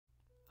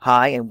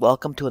Hi, and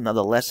welcome to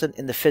another lesson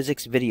in the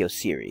physics video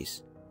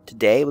series.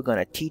 Today we're going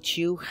to teach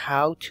you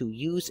how to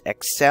use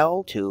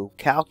Excel to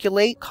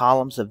calculate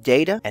columns of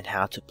data and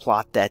how to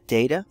plot that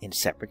data in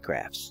separate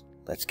graphs.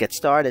 Let's get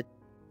started.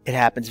 It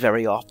happens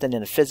very often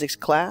in a physics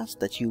class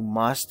that you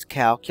must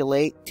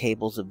calculate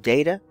tables of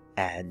data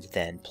and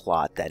then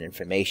plot that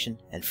information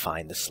and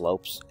find the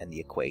slopes and the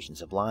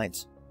equations of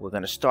lines. We're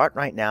going to start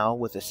right now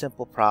with a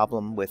simple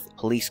problem with a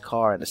police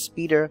car and a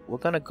speeder. We're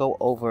going to go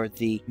over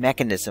the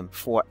mechanism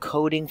for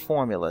coding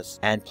formulas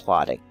and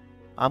plotting.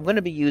 I'm going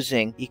to be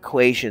using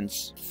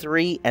equations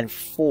 3 and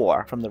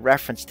 4 from the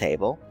reference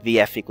table,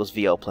 VF equals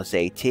VO plus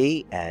AT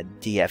and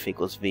DF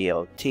equals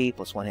VOT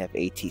plus 1/2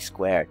 AT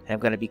squared. And I'm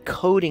going to be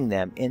coding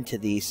them into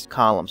these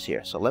columns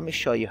here. So let me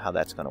show you how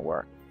that's going to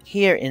work.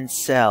 Here in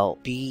cell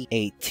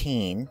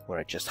B18, where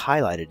I just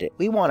highlighted it,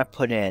 we want to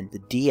put in the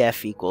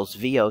DF equals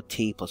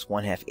VOT plus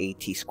 1/2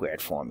 AT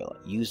squared formula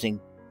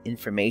using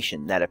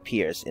information that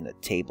appears in a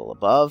table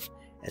above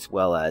as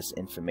well as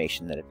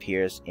information that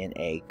appears in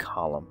a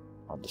column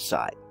on the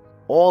side.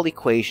 All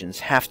equations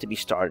have to be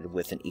started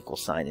with an equal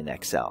sign in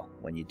Excel.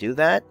 When you do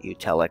that, you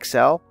tell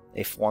Excel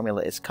a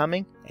formula is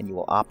coming and you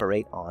will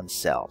operate on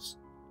cells.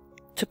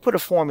 To put a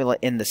formula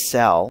in the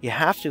cell, you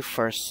have to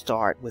first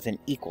start with an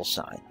equal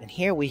sign. And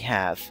here we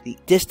have the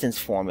distance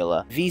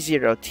formula,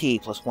 V0t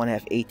plus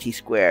 1/2 AT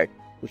squared,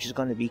 which is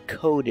going to be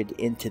coded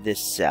into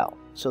this cell.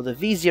 So the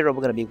V0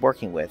 we're going to be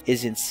working with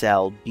is in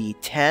cell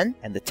B10,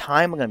 and the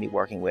time we're going to be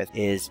working with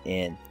is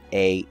in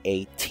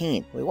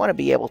A18. We want to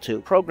be able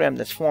to program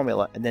this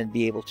formula and then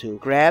be able to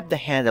grab the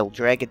handle,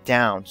 drag it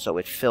down so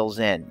it fills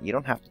in. You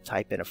don't have to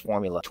type in a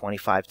formula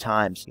 25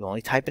 times. You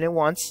only type it in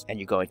once and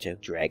you're going to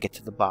drag it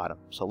to the bottom.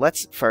 So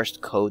let's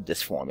first code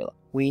this formula.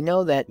 We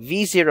know that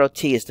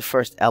V0t is the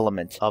first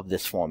element of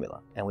this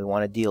formula and we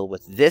want to deal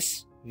with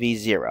this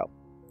V0.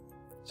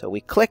 So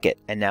we click it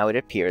and now it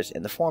appears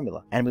in the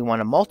formula. And we want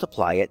to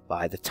multiply it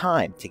by the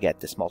time. To get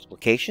this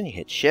multiplication, you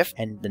hit shift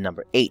and the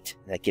number 8.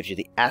 That gives you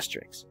the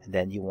asterisk. And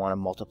then you want to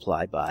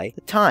multiply by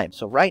the time.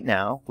 So right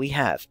now we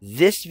have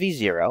this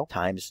V0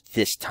 times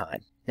this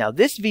time. Now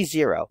this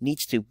V0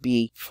 needs to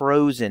be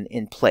frozen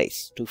in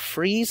place. To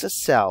freeze a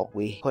cell,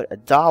 we put a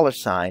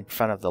 $ in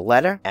front of the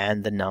letter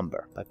and the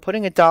number. By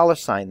putting a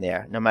 $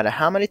 there, no matter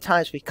how many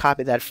times we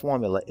copy that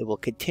formula, it will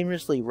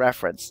continuously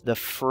reference the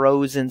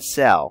frozen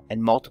cell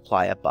and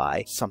multiply it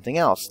by something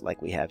else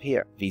like we have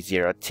here.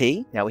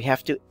 V0t. Now we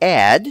have to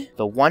add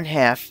the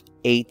 1/2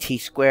 AT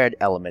squared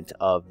element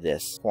of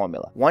this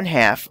formula.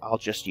 1/2 I'll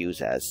just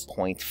use as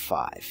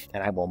 0.5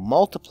 and I will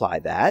multiply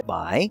that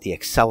by the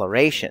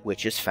acceleration,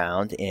 which is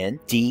found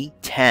in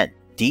D10.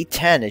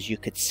 D10, as you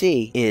could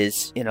see,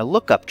 is in a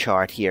lookup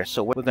chart here.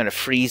 So we're going to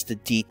freeze the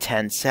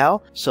D10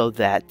 cell so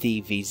that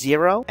the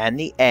V0 and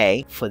the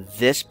A for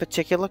this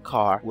particular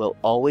car will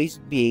always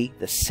be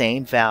the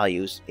same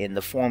values in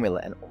the formula,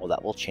 and all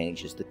that will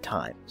change is the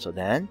time. So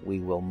then we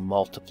will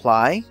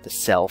multiply the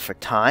cell for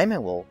time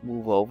and we'll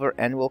move over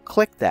and we'll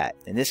click that.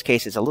 In this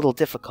case, it's a little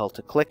difficult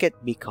to click it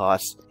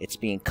because it's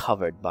being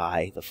covered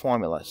by the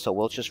formula. So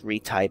we'll just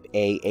retype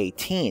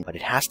A18, but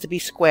it has to be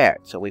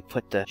squared. So we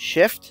put the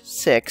shift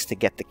 6 to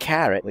get the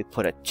caret, we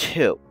put a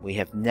 2. We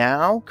have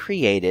now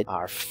created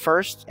our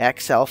first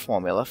Excel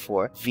formula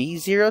for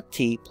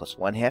V0t plus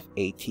 1/2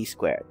 AT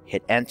squared.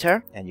 Hit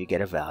enter and you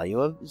get a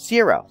value of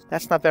 0.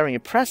 That's not very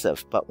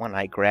impressive, but when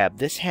I grab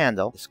this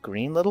handle, this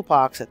green little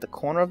box at the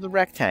corner of the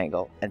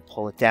rectangle, and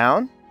pull it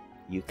down,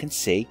 you can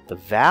see the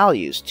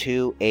values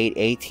 2, 8,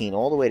 18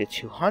 all the way to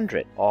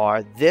 200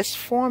 are this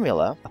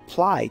formula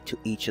applied to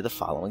each of the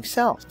following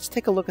cells. Let's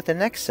take a look at the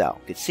next cell.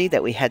 You can see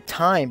that we had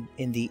time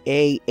in the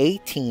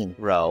A18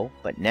 row,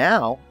 but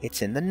now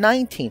it's in the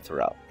 19th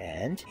row.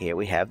 And here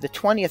we have the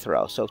 20th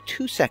row. So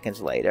 2 seconds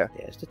later,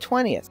 there's the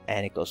 20th.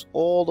 And it goes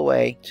all the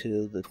way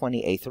to the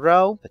 28th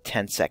row for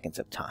 10 seconds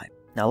of time.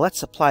 Now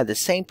let's apply the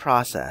same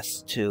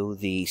process to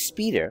the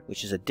speeder,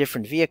 which is a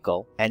different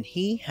vehicle, and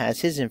he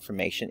has his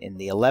information in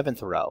the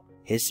 11th row.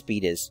 His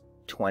speed is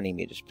 20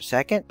 meters per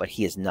second, but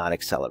he is not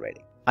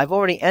accelerating. I've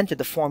already entered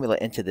the formula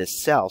into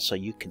this cell so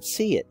you can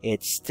see it.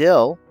 It's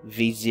still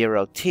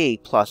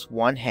V0t plus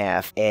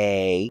 1/2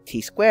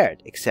 AT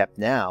squared, except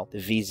now the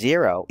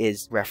V0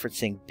 is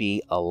referencing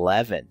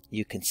B11.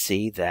 You can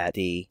see that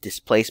the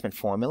displacement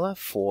formula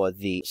for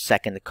the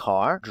second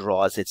car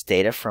draws its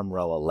data from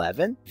row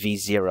 11,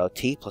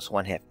 V0t plus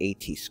 1/2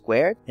 AT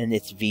squared, and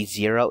its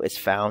V0 is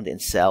found in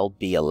cell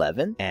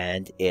B11,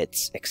 and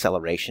its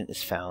acceleration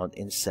is found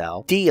in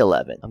cell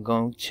D11. I'm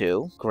going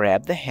to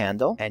grab the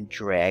handle and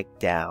drag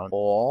down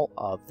all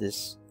of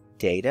this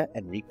data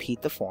and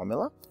repeat the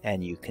formula,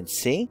 and you can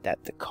see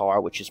that the car,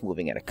 which is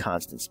moving at a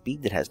constant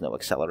speed that has no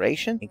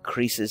acceleration,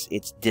 increases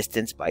its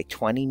distance by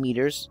 20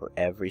 meters for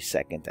every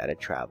second that it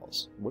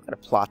travels. We're going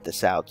to plot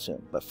this out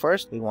soon, but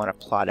first we want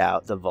to plot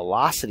out the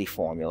velocity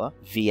formula,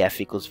 VF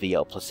equals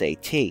VO plus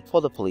AT, for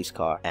the police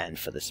car and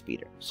for the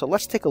speeder. So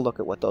let's take a look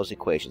at what those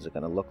equations are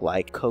going to look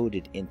like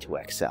coded into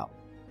Excel.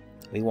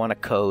 we want to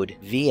code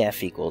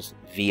VF equals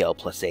VO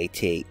plus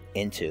AT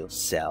into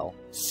cell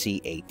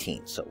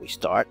C18. So we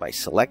start by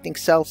selecting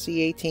cell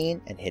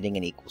C18 and hitting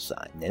an equal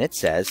sign. And then it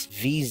says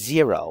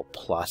V0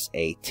 plus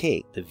AT.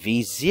 The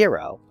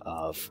V0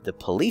 of the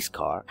police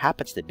car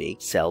happens to be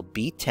cell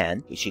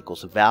B10, which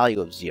equals a value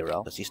of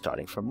 0 because he's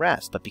starting from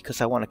rest. But because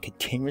I want to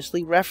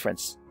continuously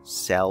reference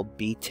cell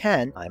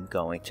B10, I'm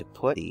going to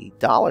put the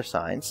dollar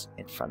signs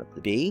in front of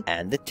the B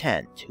and the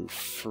 10 to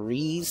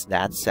freeze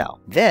that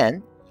cell.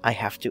 Then I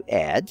have to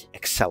add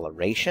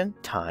acceleration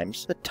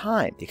times the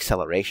time. The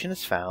acceleration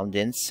is found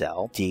in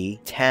cell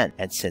D10.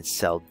 And since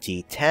cell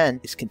D10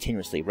 is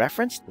continuously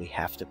referenced, we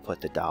have to put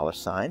the dollar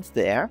signs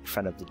there in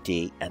front of the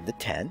D and the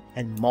 10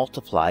 and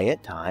multiply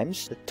it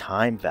times the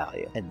time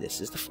value. And this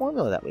is the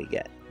formula that we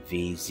get.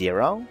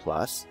 V0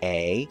 plus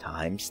A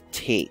times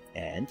T.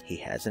 And he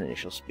has an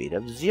initial speed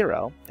of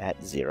 0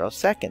 at 0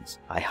 seconds.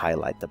 I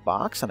highlight the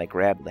box and I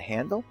grab the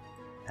handle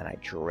and I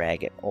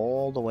drag it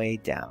all the way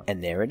down.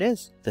 And there it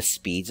is. The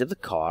speeds of the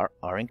car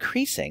are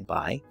increasing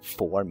by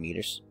 4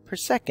 meters per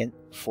second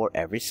for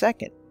every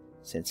second.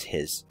 Since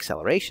his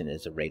acceleration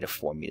is a rate of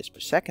 4 meters per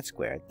second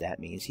squared, that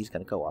means he's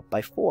going to go up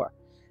by 4.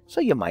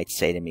 So you might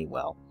say to me,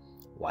 well,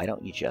 why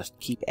don't you just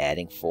keep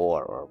adding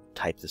 4 or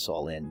type this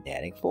all in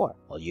adding 4?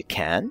 Well, you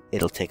can.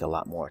 It'll take a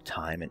lot more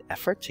time and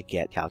effort to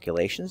get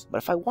calculations. But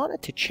if I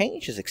wanted to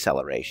change his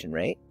acceleration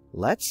rate,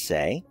 let's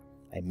say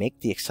I make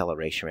the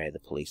acceleration rate of the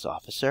police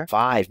officer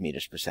 5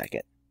 meters per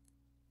second.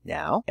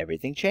 Now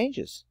everything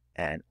changes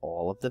and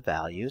all of the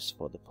values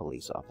for the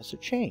police officer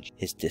change.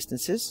 His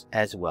distances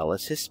as well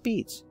as his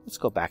speeds. Let's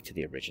go back to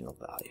the original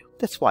value.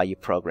 That's why you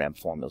program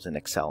formulas in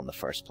Excel in the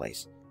first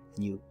place.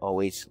 You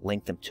always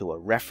link them to a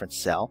reference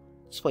cell.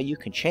 This way you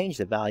can change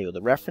the value of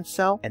the reference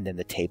cell and then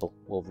the table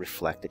will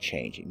reflect the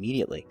change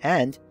immediately.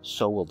 And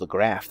so will the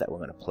graph that we're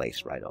going to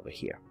place right over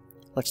here.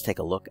 Let's take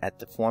a look at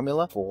the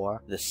formula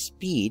for the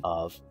speed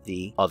of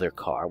the other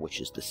car,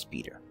 which is the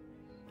speeder.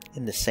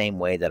 In the same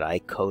way that I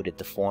coded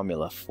the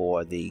formula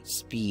for the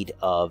speed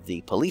of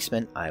the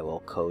policeman, I will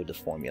code the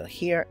formula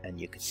here,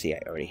 and you can see I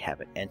already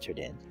have it entered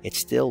in. It's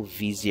still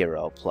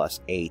V0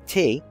 plus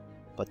AT,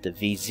 but the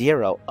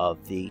V0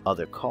 of the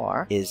other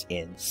car is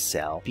in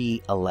cell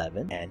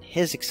B11, and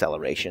his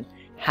acceleration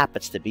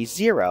happens to be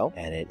 0,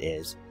 and it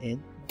is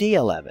in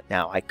D11.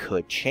 Now I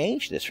could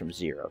change this from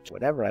 0 to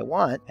whatever I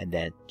want, and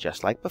then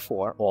just like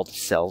before, all the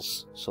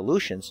cells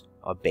solutions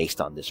are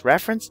based on this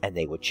reference and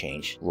they would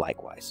change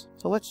likewise.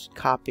 So let's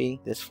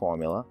copy this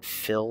formula,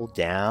 fill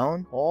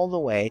down all the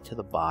way to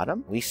the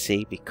bottom. We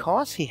see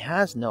because he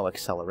has no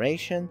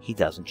acceleration, he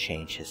doesn't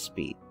change his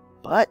speed.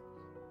 But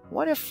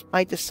what if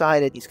I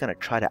decided he's going to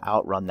try to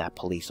outrun that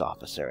police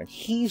officer and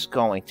he's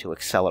going to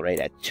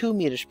accelerate at 2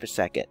 meters per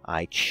second?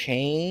 I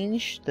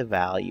change the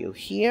value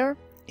here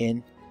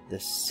in the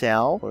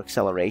cell for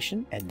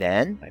acceleration, and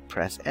then I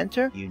press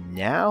enter. You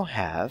now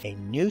have a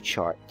new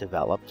chart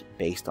developed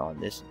based on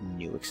this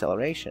new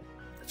acceleration.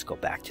 Let's go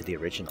back to the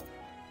original.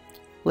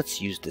 Let's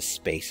use the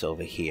space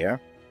over here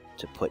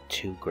to put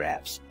two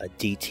graphs, a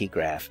DT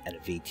graph and a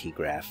VT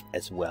graph,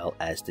 as well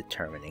as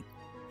determining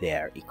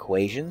their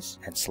equations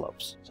and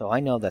slopes. So I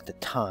know that the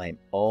time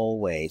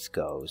always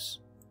goes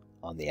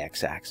on the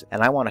x-axis,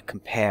 and I want to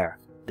compare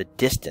the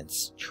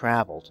distance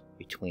traveled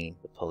between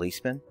the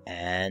policeman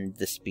and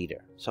the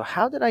speeder. So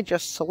how did I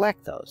just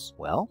select those?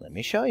 Well, let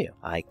me show you.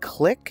 I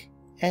click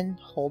and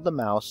hold the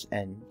mouse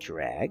and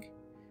drag,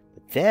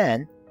 but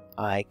then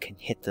I can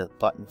hit the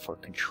button for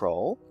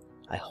control.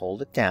 I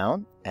hold it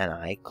down and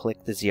I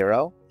click the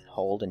 0,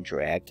 hold and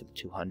drag to the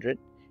 200,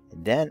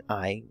 and then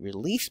I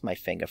release my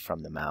finger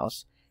from the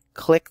mouse,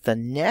 click the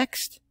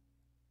next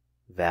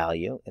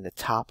value in the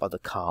top of the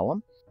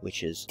column,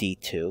 which is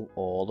D2,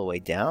 all the way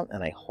down,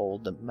 and I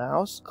hold the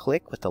mouse,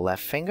 click with the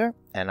left finger,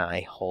 and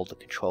I hold the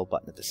control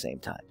button at the same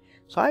time.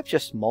 So I've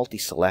just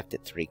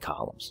multi-selected 3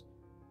 columns.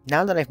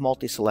 Now that I've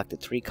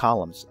multi-selected 3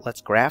 columns,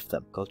 let's graph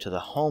them. Go to the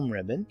Home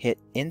ribbon, hit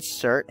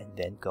Insert, and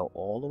then go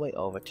all the way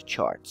over to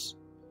Charts.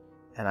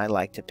 And I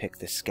like to pick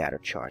this scatter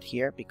chart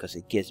here because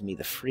it gives me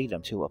the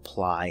freedom to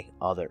apply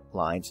other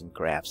lines and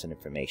graphs and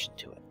information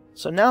to it.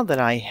 So now that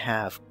I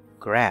have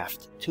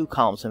graphed 2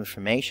 columns of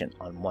information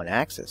on one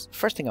axis, the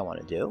first thing I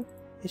want to do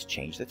is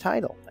change the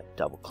title. I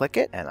double click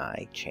it and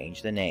I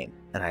change the name,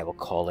 and I will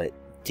call it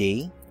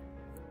D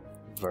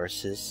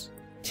versus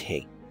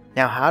T.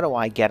 Now how do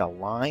I get a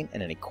line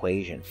and an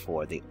equation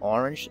for the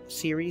orange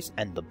series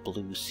and the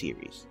blue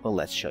series? Well,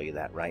 let's show you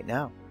that right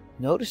now.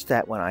 Notice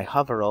that when I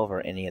hover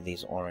over any of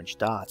these orange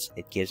dots,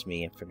 it gives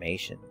me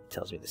information. It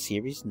tells me the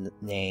series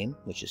name,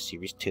 which is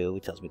series 2.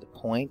 It tells me the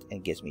point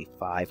and gives me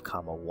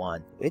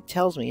 5,1. It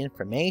tells me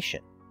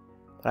information.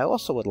 But I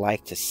also would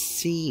like to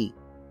see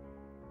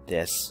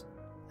this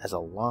as a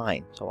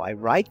line. So I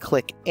right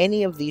click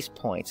any of these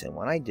points, and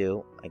when I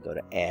do, I go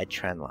to Add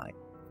Trend Line.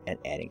 And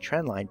adding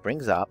trend line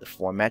brings up the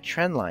format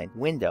trend line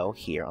window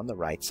here on the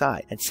right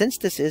side. And since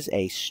this is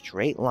a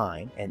straight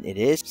line and it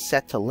is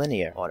set to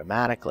linear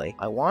automatically,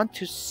 I want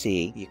to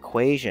see the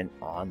equation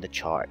on the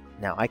chart.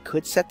 Now I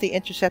could set the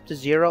intercept to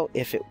 0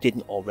 if it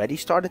didn't already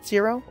start at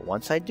 0. But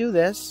once I do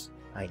this,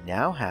 I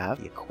now have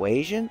the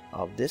equation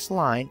of this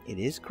line. It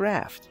is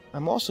graphed.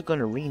 I'm also going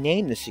to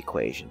rename this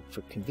equation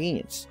for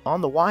convenience. On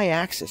the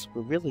y-axis,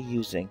 we're really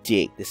using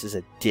d. This is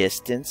a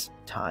distance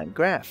time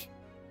graph.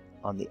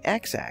 On the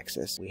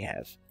x-axis, we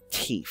have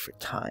t for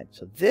time.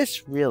 So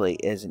this really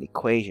is an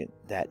equation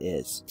that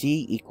is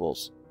d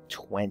equals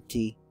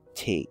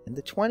 20t. And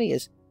the 20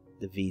 is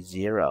the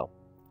v0,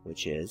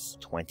 which is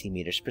 20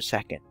 meters per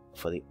second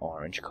for the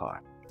orange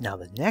car. Now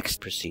the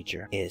next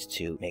procedure is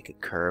to make a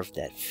curve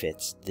that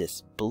fits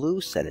this blue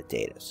set of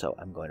data. So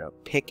I'm going to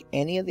pick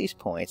any of these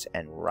points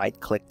and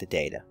right-click the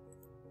data.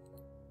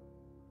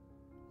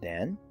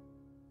 Then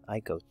I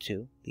go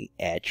to the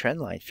Add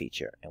Trend Line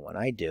feature, and when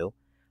I do,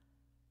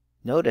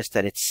 notice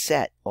that it's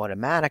set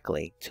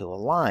automatically to a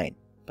line.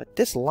 But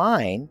this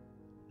line,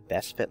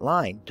 best fit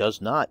line, does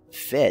not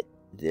fit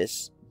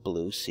this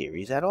blue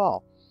series at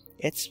all.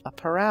 It's a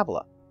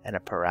parabola. And a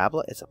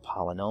parabola is a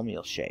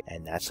polynomial shape,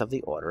 and that's of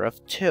the order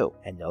of 2.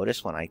 And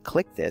notice when I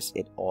click this,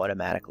 it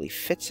automatically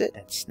fits it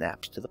and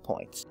snaps to the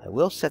points. I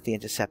will set the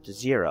intercept to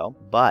 0,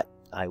 but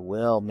I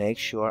will make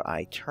sure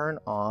I turn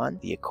on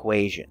the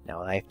equation. Now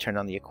when I turn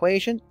on the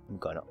equation, I'm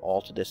going to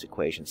alter this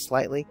equation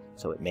slightly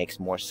so it makes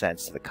more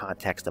sense to the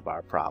context of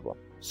our problem.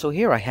 So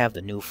here I have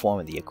the new form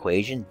of the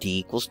equation, d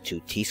equals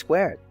 2t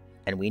squared.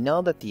 And we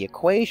know that the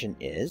equation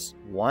is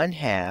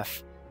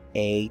 1/2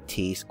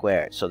 at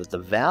squared, so that the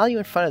value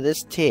in front of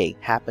this t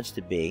happens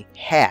to be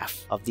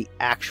half of the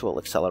actual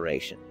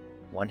acceleration.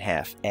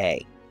 1/2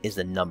 a is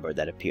the number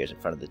that appears in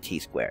front of the t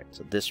squared.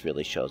 So this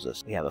really shows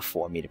us we have a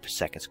 4 meters per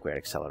second squared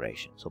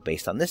acceleration. So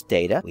based on this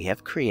data, we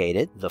have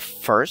created the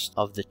first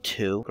of the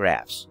 2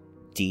 graphs,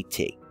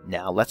 dt.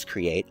 Now let's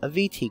create a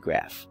vt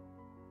graph.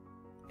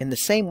 In the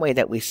same way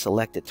that we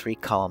selected 3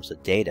 columns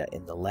of data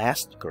in the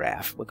last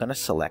graph, we're going to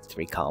select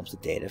 3 columns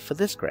of data for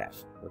this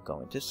graph. We're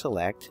going to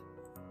select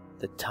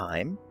the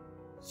time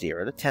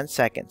 0 to 10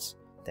 seconds.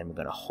 Then we're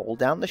going to hold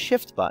down the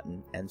shift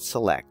button and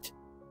select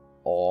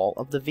all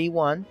of the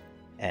V1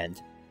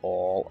 and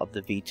all of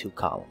the V2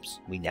 columns.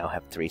 We now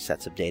have 3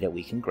 sets of data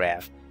we can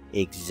graph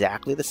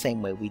exactly the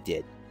same way we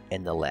did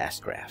in the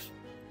last graph.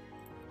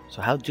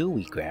 So how do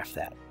we graph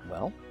that?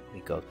 Well,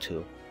 we go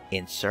to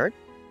Insert,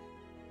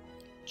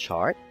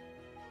 Chart,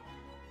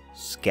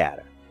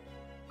 Scatter,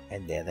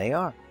 and there they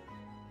are.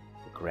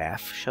 The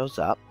graph shows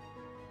up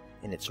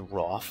in its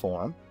raw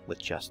form with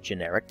just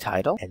generic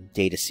title and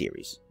data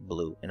series,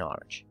 blue and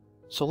orange.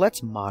 So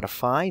let's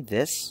modify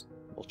this.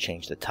 We'll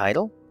change the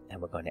title,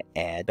 and we're going to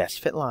add best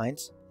fit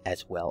lines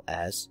as well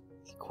as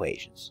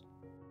equations.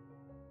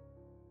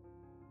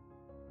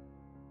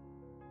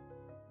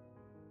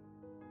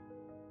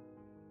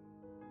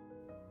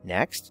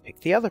 Next, pick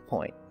the other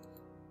point.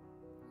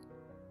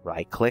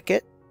 Right-click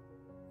it,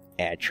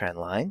 add trend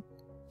line,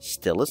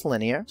 still is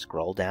linear,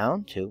 scroll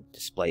down to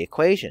display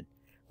equation.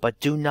 But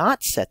do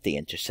not set the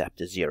intercept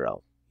to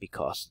 0,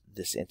 because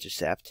this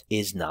intercept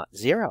is not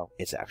 0.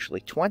 It's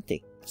actually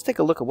 20. Let's take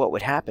a look at what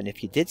would happen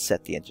if you did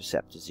set the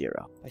intercept to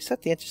 0. By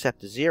set the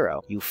intercept to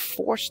 0, you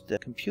force the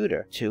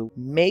computer to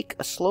make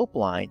a slope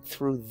line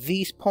through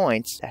these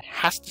points that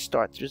has to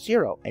start through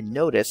 0. And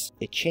notice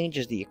it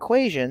changes the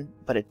equation,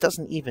 but it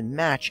doesn't even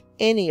match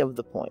any of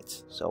the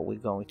points. So we're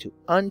going to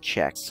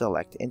uncheck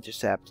select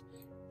intercept,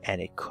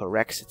 and it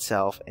corrects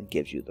itself and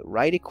gives you the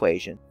right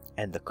equation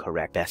and the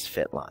correct best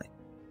fit line.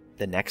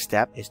 The next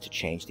step is to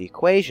change the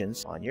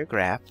equations on your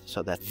graph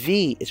so that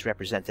v is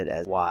represented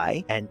as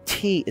y and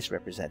t is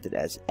represented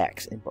as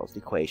x in both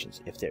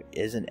equations if there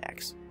is an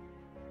x.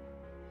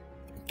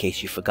 In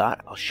case you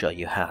forgot, I'll show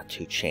you how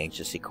to change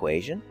this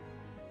equation.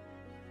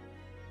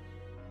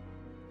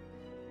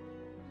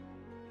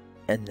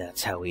 And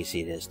that's how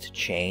easy it is to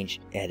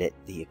change, edit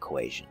the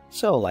equation.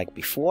 So like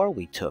before,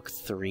 we took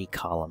 3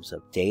 columns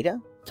of data,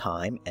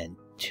 time, and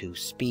 2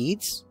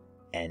 speeds,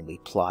 and we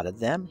plotted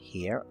them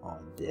here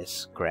on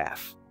this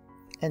graph.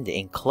 And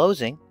in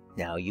closing,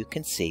 now you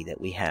can see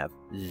that we have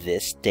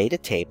this data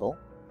table,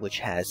 which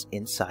has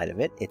inside of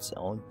it its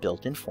own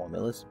built-in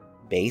formulas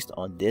based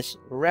on this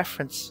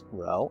reference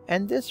row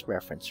and this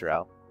reference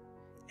row.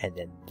 And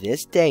then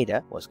this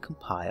data was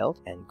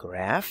compiled and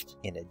graphed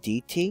in a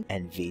DT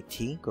and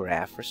VT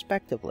graph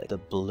respectively. The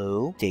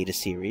blue data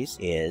series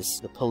is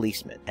the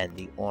policeman and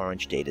the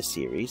orange data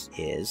series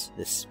is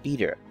the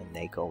speeder, and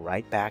they go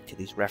right back to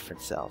these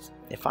reference cells.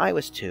 If I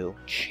was to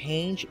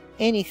change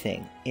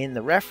anything in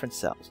the reference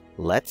cells,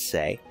 let's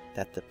say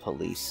that the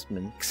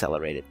policeman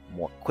accelerated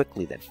more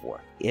quickly than 4.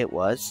 It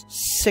was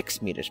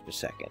 6 meters per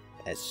second.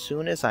 As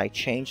soon as I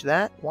change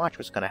that, watch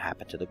what's going to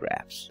happen to the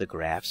graphs. The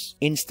graphs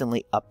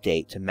instantly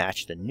update to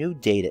match the new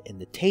data in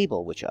the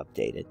table which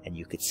updated, and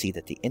you could see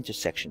that the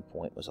intersection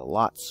point was a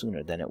lot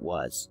sooner than it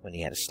was when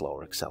he had a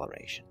slower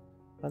acceleration.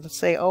 But let's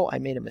say, oh, I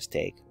made a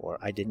mistake, or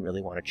I didn't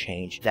really want to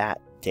change that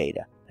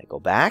data. I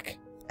go back,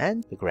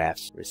 and the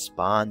graphs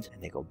respond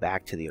and they go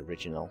back to the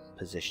original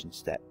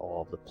positions that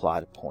all the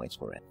plotted points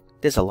were in.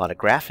 There's a lot of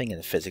graphing in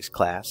the physics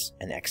class,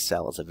 and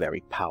Excel is a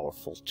very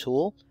powerful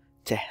tool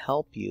to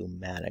help you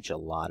manage a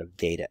lot of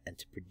data and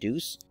to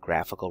produce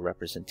graphical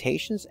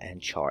representations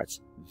and charts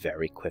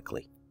very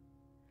quickly.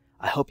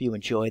 I hope you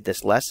enjoyed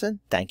this lesson.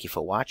 Thank you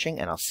for watching,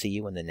 and I'll see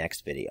you in the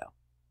next video.